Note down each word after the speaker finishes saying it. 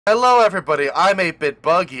Hello everybody, I'm 8-Bit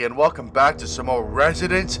Buggy and welcome back to some more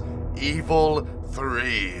Resident Evil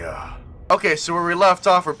 3. Okay, so where we left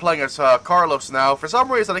off, we're playing as Carlos now. For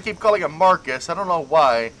some reason I keep calling him Marcus, I don't know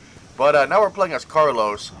why, but now we're playing as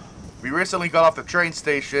Carlos. We recently got off the train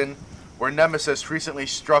station where Nemesis recently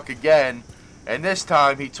struck again, and this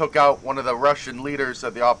time he took out one of the Russian leaders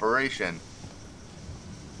of the operation.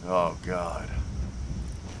 Oh god.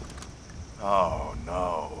 Oh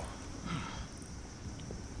no.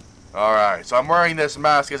 Alright, so I'm wearing this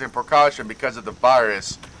mask as a precaution because of the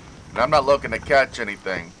virus, and I'm not looking to catch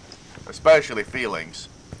anything, especially feelings.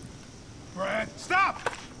 Brad, stop!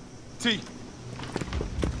 T.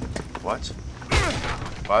 What?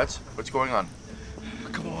 What? What's going on?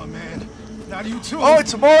 Come on, man. Not you too. Oh,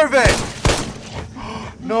 it's Marvin!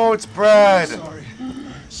 No, it's Brad. Sorry.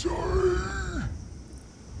 Sorry.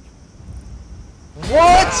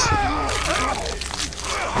 What?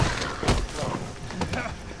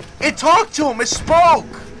 It talked to him, it spoke!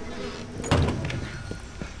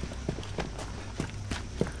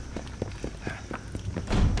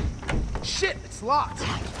 Shit, it's locked.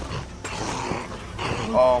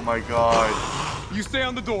 Oh my god. You stay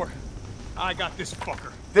on the door. I got this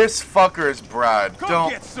fucker. This fucker is Brad.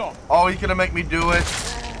 Come get some. Oh, you gonna make me do it?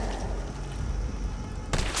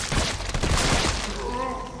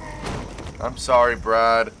 I'm sorry,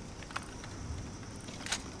 Brad.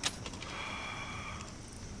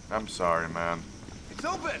 I'm sorry, man. It's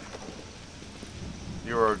open.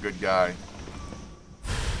 You were a good guy.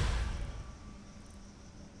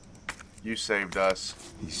 You saved us.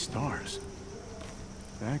 These stars.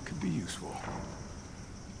 That could be useful.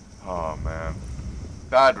 Oh, man.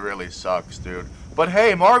 That really sucks, dude. But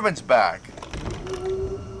hey, Marvin's back.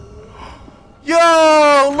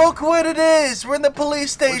 Yo, look what it is. We're in the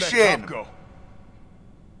police station. Where'd that cop go?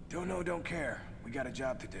 Don't know, don't care. We got a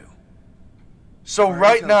job to do. So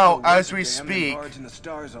right now, as we speak, in the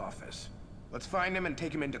STARS office. Let's find him and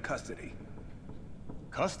take him into custody.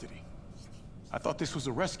 Custody? I thought this was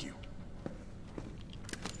a rescue.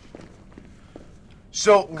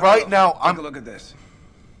 so right now, Take a look at this.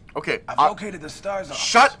 okay. I've located the STARS office.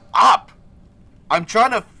 Shut up! I'm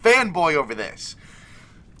trying to fanboy over this.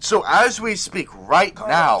 So as we speak right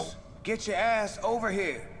now, Carlos, get your ass over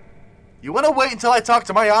here. you want to wait until I talk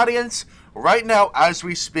to my audience? Right now, as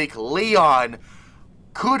we speak, Leon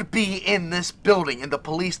could be in this building in the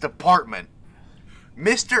police department.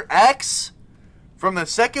 Mr. X from the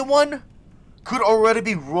second one could already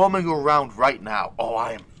be roaming around right now. Oh,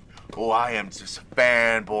 I am just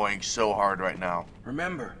fanboying so hard right now.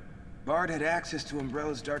 Remember, Bard had access to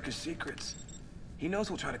Umbrella's darkest secrets. He knows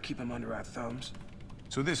we'll try to keep him under our thumbs.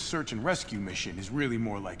 So this search and rescue mission is really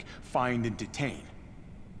more like find and detain.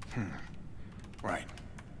 Right.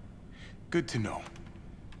 Good to know.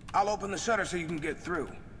 I'll open the shutter so you can get through.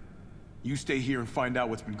 You stay here and find out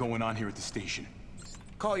what's been going on here at the station.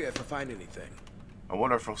 Call you if I find anything. I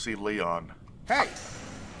wonder if we'll see Leon. Hey!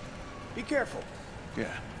 Be careful.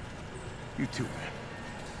 Yeah. You too, man.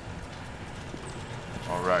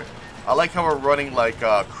 Alright. I like how we're running like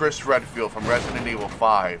Chris Redfield from Resident Evil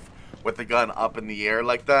 5 with the gun up in the air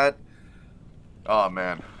like that. Oh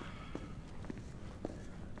man.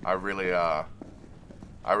 I really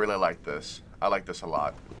like this. I like this a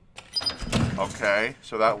lot. Okay,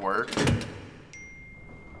 so that worked.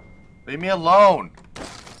 Leave me alone.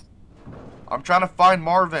 I'm trying to find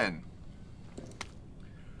Marvin.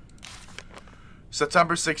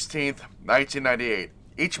 September 16th, 1998.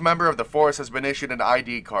 Each member of the force has been issued an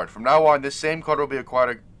ID card. From now on, this same card will be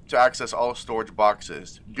required to access all storage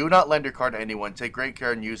boxes. Do not lend your card to anyone. Take great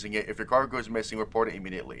care in using it. If your card goes missing, report it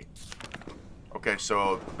immediately. Okay,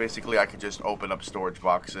 so basically I can just open up storage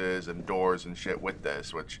boxes and doors and shit with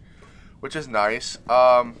this, which is nice.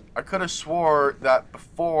 I could have swore that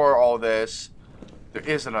before all this, there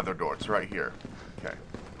is another door. It's right here. Okay.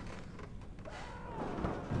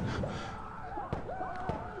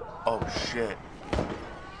 Oh shit.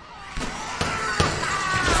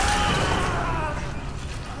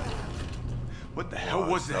 What the hell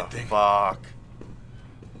was that thing? Fuck.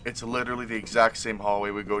 It's literally the exact same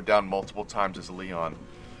hallway we go down multiple times as Leon.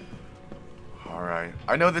 Alright.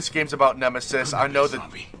 I know this game's about Nemesis. I know that...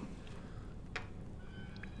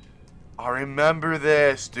 I remember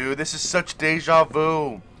this, dude. This is such deja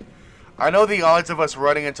vu. I know the odds of us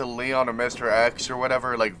running into Leon or Mr. X or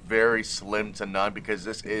whatever, like, very slim to none because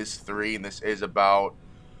this is 3 and this is about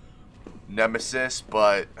Nemesis,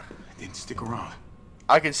 but... I didn't stick around.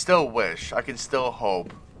 I can still wish. I can still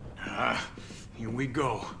hope. Here we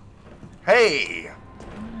go. Hey!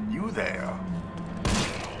 You there.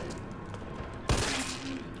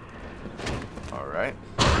 Alright.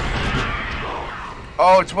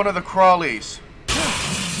 Oh, it's one of the crawlies.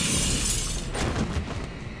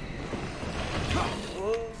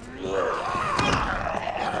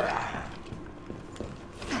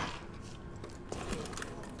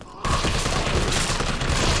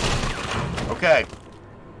 Okay.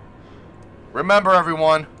 Remember,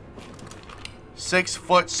 everyone.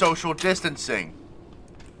 6-foot social distancing.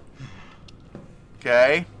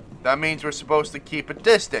 Okay. That means we're supposed to keep a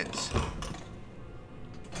distance.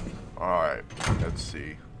 Alright. Let's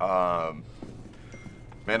see. Man,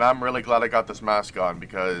 I'm really glad I got this mask on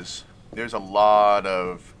because there's a lot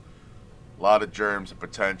of germs and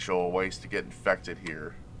potential ways to get infected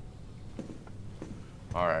here.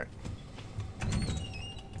 Alright.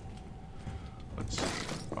 Let's see.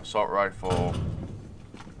 Assault rifle.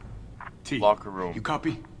 T, locker room. You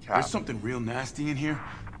copy? Cap. There's something real nasty in here.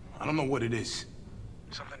 I don't know what it is.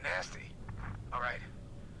 Something nasty. All right.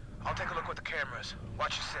 I'll take a look with the cameras.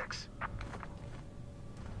 Watch your 6.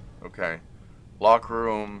 Okay. Locker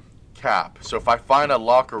room. Cap. So if I find a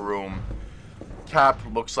locker room, cap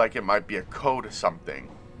looks like it might be a code or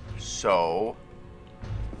something. So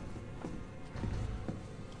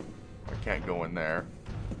I can't go in there.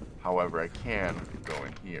 However, I can go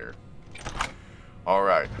in here.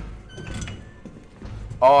 Alright.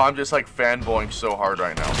 Oh, I'm just like fanboying so hard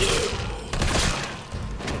right now.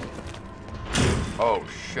 Oh,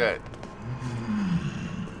 shit.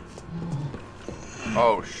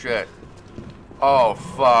 Oh, shit. Oh,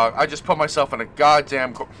 fuck. I just put myself in a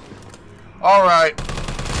goddamn... Alright.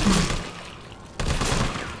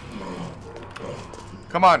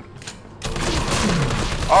 Come on.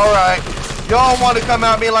 Alright. Y'all want to come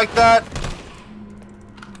at me like that?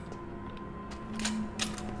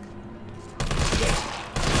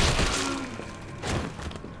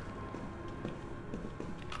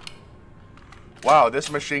 Wow,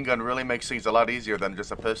 this machine gun really makes things a lot easier than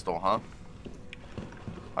just a pistol, huh?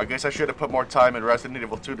 I guess I should have put more time in Resident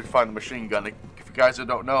Evil 2 to find the machine gun. If you guys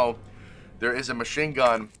don't know, there is a machine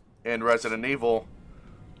gun in Resident Evil,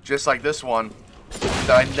 just like this one, that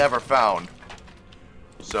I never found.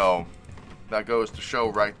 So, that goes to show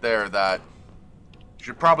right there that you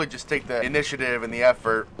should probably just take the initiative and the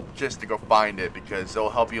effort just to go find it, because it'll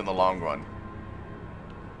help you in the long run.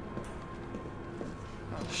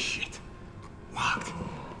 Oh, shit. Locked.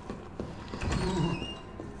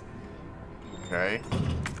 Okay.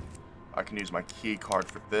 I can use my key card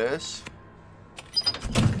for this.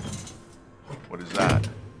 What is that?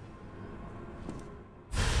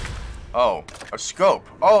 Oh, a scope.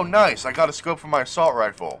 Oh, nice. I got a scope for my assault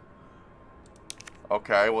rifle.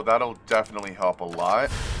 Okay, well, that'll definitely help a lot.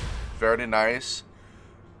 Very nice.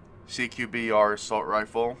 CQBR assault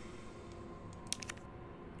rifle.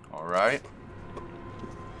 Alright.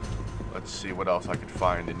 Let's see what else I could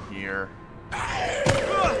find in here.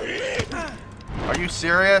 Are you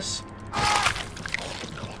serious?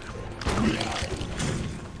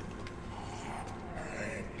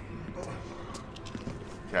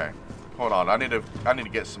 Okay. Hold on. I need to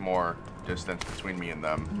get some more distance between me and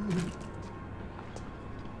them.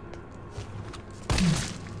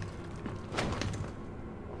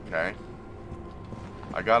 Okay.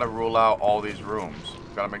 I gotta rule out all these rooms.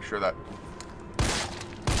 Gotta make sure that...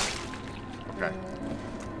 Okay.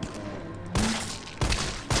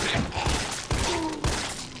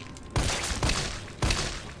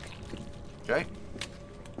 Okay.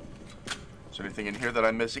 Is there anything in here that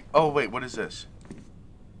I'm missing? Oh, wait, what is this?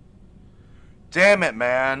 Damn it,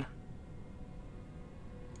 man.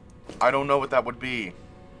 I don't know what that would be.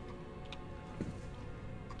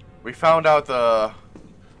 We found out the...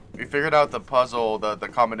 We figured out the puzzle, the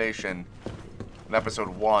combination in episode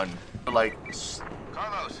 1. Like,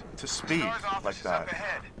 Carlos, to speak like that.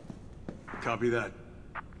 Copy that.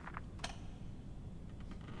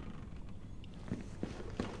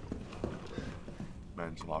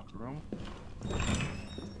 Men's locker room.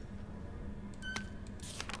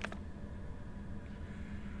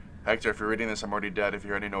 Hector, if you're reading this, I'm already dead. If you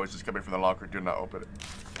hear any noises coming from the locker, do not open it.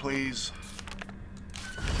 Please.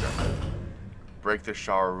 Okay. Break the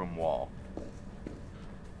shower room wall.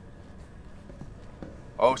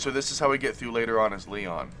 Oh, so this is how we get through later on as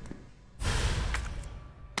Leon.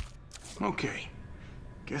 Okay.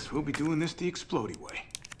 Guess we'll be doing this the explodey way.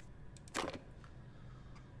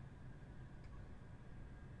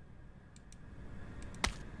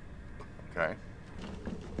 Okay.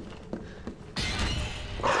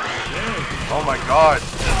 Oh my god.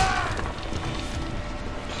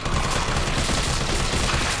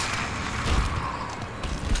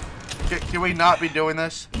 Can we not be doing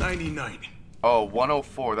this? 99. Oh,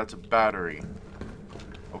 104. That's a battery.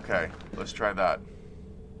 Okay, let's try that.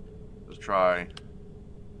 Let's try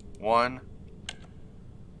 1,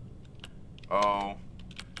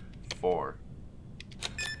 4.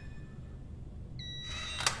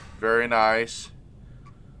 Very nice.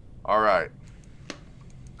 Alright.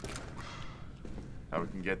 Now we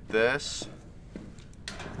can get this.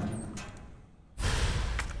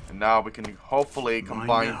 And now we can hopefully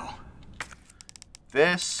combine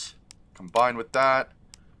this, combined with that,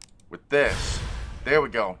 with this. There we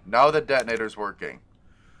go. Now the detonator's working.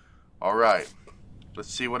 Alright.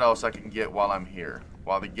 Let's see what else I can get while I'm here.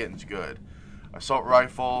 While the getting's good. Assault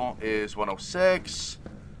rifle is 106.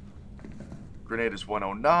 Grenade is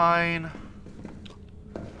 109.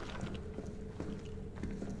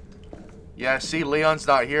 Yeah, see, Leon's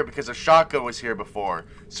not here because a shotgun was here before.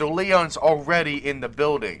 So Leon's already in the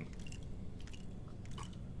building.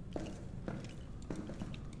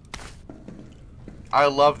 I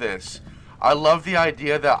love this. I love the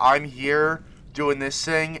idea that I'm here doing this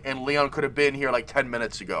thing and Leon could have been here like 10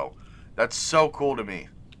 minutes ago. That's so cool to me.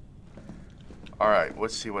 Alright,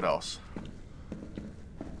 let's see what else.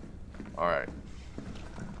 Alright.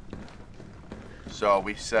 So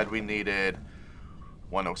we said we needed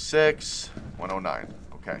 106, 109.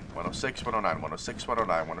 Okay, 106, 109, 106,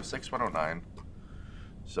 109, 106, 109.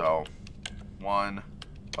 So,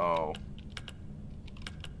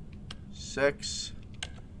 106.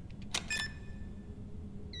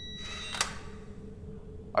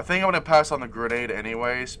 I think I'm gonna pass on the grenade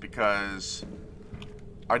anyways because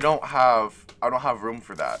I don't have room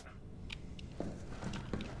for that.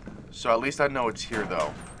 So at least I know it's here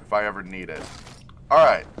though, if I ever need it.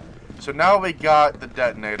 Alright. So now we got the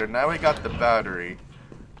detonator, now we got the battery.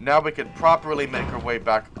 Now we can properly make our way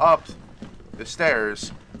back up the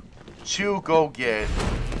stairs to go get.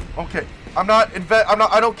 Okay,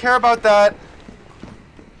 I don't care about that.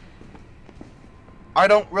 I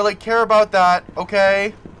don't really care about that,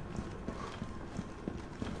 okay?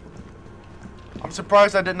 I'm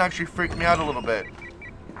surprised that didn't actually freak me out a little bit.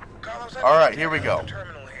 Alright, here we go.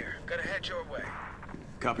 Terminal here. Gotta head your way.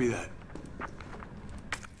 Copy that.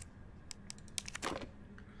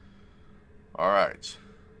 Alright.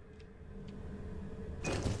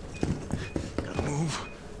 Gotta move.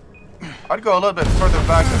 I'd go a little bit further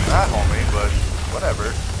back than that, homie, but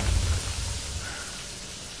whatever.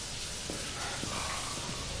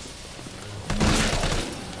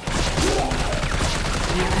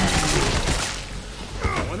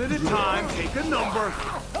 One at a time, take a number.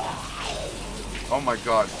 Oh my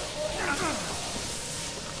god.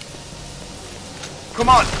 Come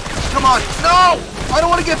on! Come on! No! I don't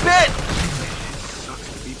want to get bit! Sucks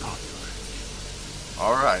to be popular.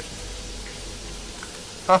 Alright.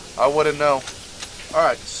 Huh, I wouldn't know.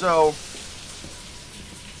 Alright, so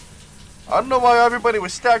I don't know why everybody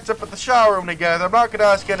was stacked up at the shower room together. I'm not gonna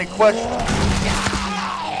ask any questions.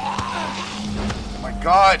 Oh my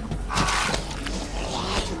god.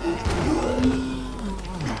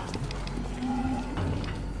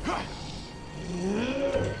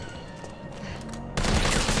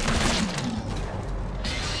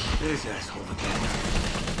 This asshole again.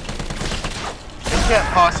 It can't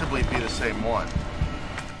possibly be the same one.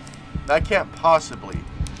 That can't possibly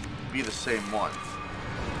be the same one.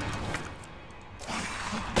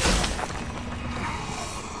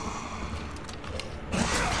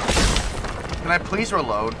 Can I please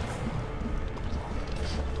reload?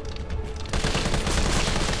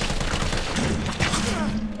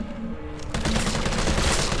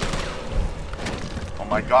 Oh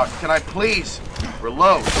my god, can I please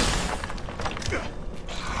reload?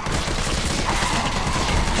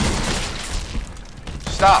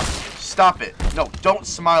 Stop. Stop it. No, don't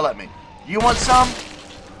smile at me. You want some?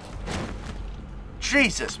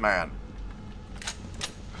 Jesus, man.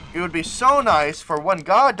 It would be so nice for one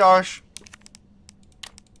goddamn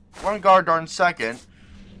second,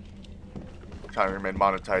 trying to remain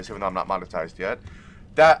monetized even though I'm not monetized yet,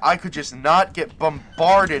 that I could just not get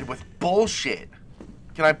bombarded with bullshit.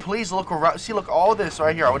 Can I please look around? See, look, all this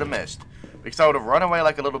right here I would have missed because I would have run away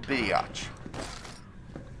like a little biatch.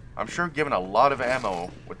 I'm sure given a lot of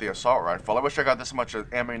ammo with the assault rifle. I wish I got this much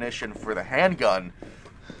ammunition for the handgun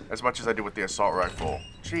as much as I do with the assault rifle.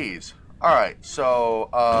 Jeez. Alright, so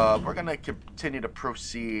we're going to continue to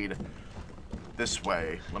proceed this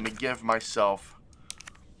way. Let me give myself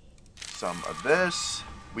some of this.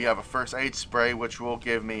 We have a first aid spray, which will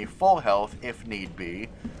give me full health if need be.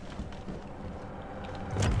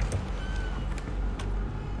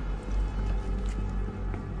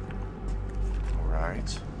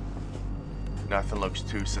 Alright. Nothing looks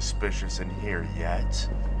too suspicious in here yet.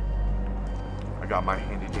 I got my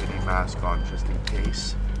handy-dandy mask on just in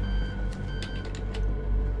case.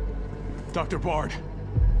 Dr. Bard.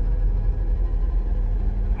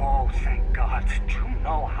 Move. thank God. Do you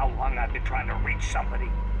know how long I've been trying to reach somebody?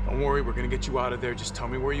 Don't worry, we're gonna get you out of there. Just tell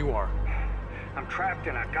me where you are. I'm trapped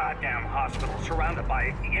in a goddamn hospital, surrounded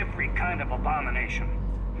by every kind of abomination.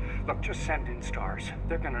 Look, just send in stars.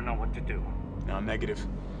 They're gonna know what to do. No, negative.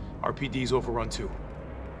 R.P.D's overrun too.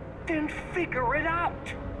 Then figure it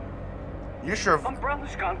out! You sure?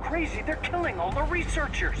 Umbrella's gone crazy. They're killing all the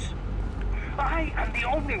researchers. I am the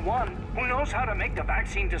only one who knows how to make the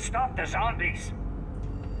vaccine to stop the zombies.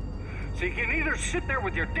 So you can either sit there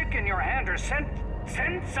with your dick in your hand or send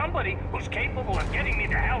somebody who's capable of getting me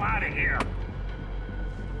the hell out of here.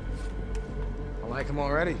 I like him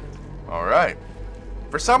already. Alright.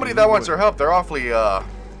 For somebody that wants our help, they're awfully,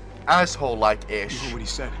 asshole-like-ish. You heard what he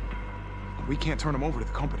said. We can't turn him over to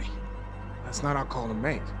the company. That's not our call to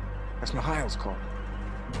make. That's Mikhail's call.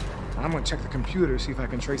 I'm gonna check the computer, see if I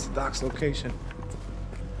can trace the doc's location.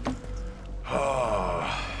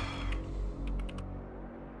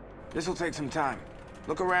 This'll take some time.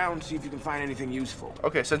 Look around, see if you can find anything useful.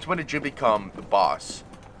 Okay, since when did you become the boss?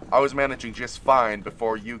 I was managing just fine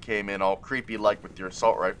before you came in all creepy-like with your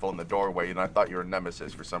assault rifle in the doorway, and I thought you were a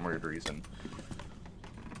nemesis for some weird reason.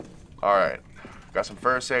 Alright. Got some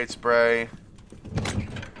first aid spray.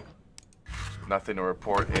 Nothing to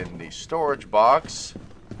report in the storage box.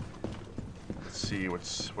 Let's see,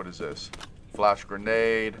 what is this? Flash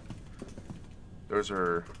grenade. Those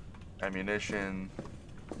are ammunition.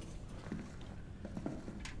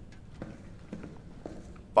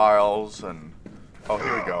 Files and... Oh,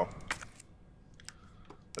 here we go.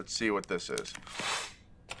 Let's see what this is.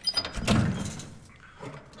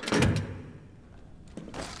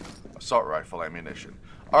 Assault rifle ammunition.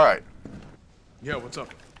 Alright. Yeah, what's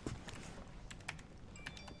up?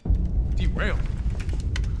 Derailed.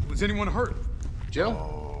 Was anyone hurt? Jill?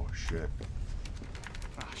 Oh, shit.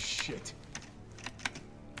 Ah, shit.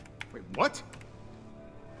 Wait, what?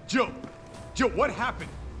 Jill! Jill, what happened?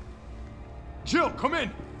 Jill, come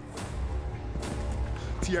in!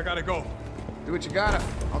 T, I gotta go. Do what you gotta.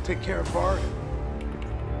 I'll take care of Bard.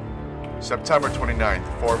 September 29th,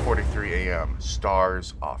 4:43 a.m.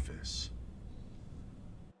 Star's office.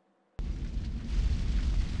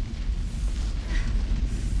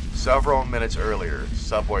 Several minutes earlier,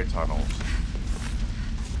 subway tunnels.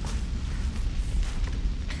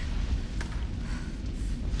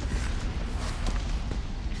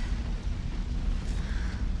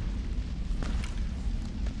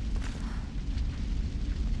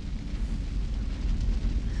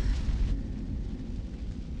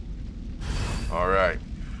 Alright.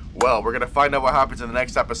 Well, we're going to find out what happens in the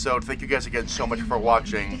next episode. Thank you guys again so much for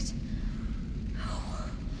watching.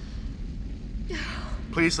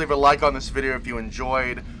 Please leave a like on this video if you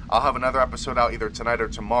enjoyed. I'll have another episode out either tonight or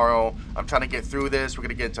tomorrow. I'm trying to get through this. We're going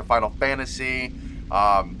to get into Final Fantasy.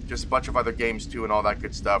 Just a bunch of other games too and all that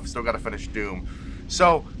good stuff. Still got to finish Doom.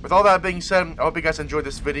 So, with all that being said, I hope you guys enjoyed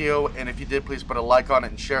this video. And if you did, please put a like on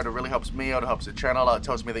it and share it. It really helps me out. It helps the channel out. It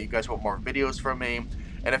tells me that you guys want more videos from me.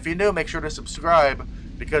 And if you're new, make sure to subscribe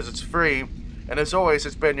because it's free. And as always,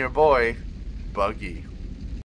 it's been your boy, Buggy.